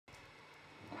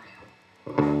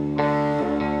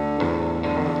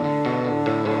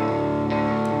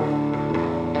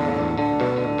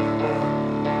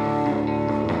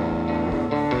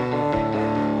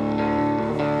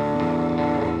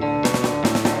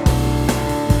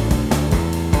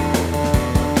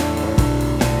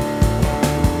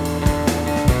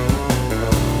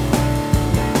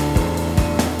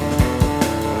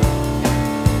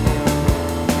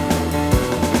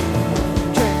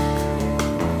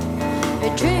I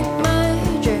drink my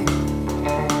drink.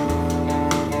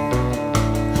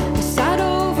 I sat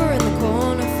over in the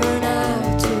corner for an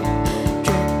hour to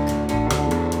drink.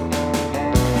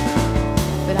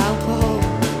 But alcohol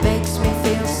makes me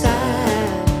feel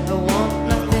sad. I want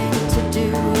nothing to do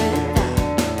with that.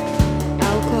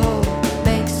 Alcohol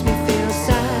makes me feel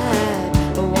sad.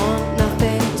 I want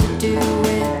nothing to do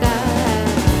with that.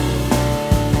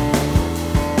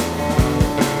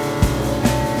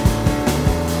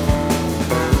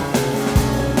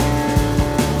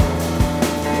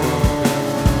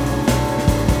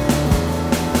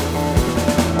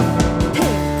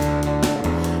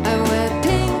 I wear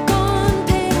pink on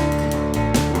pink.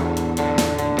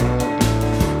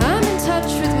 I'm in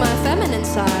touch with my feminine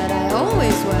side. I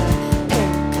always wear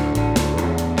pink.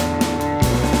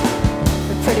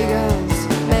 The pretty girls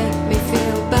make me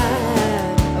feel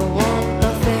bad. I want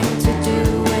nothing to do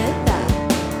with that.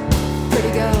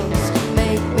 Pretty girls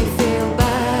make me feel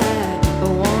bad. I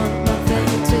want nothing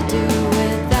to do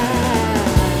with that.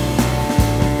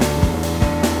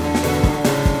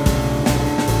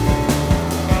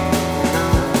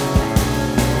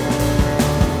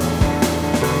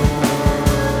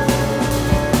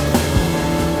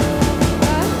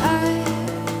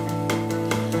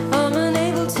 I'm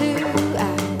unable to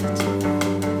act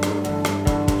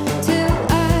till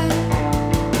I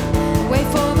wait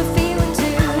for the feeling to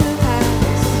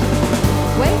pass.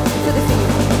 Wait for the feeling.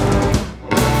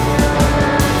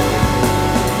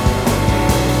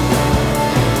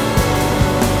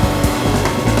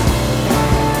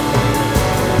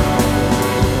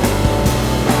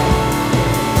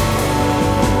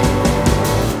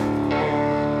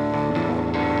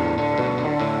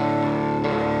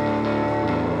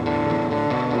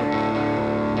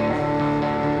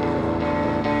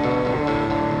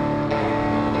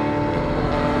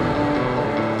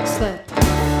 Slip.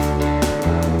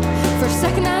 For a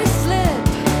second I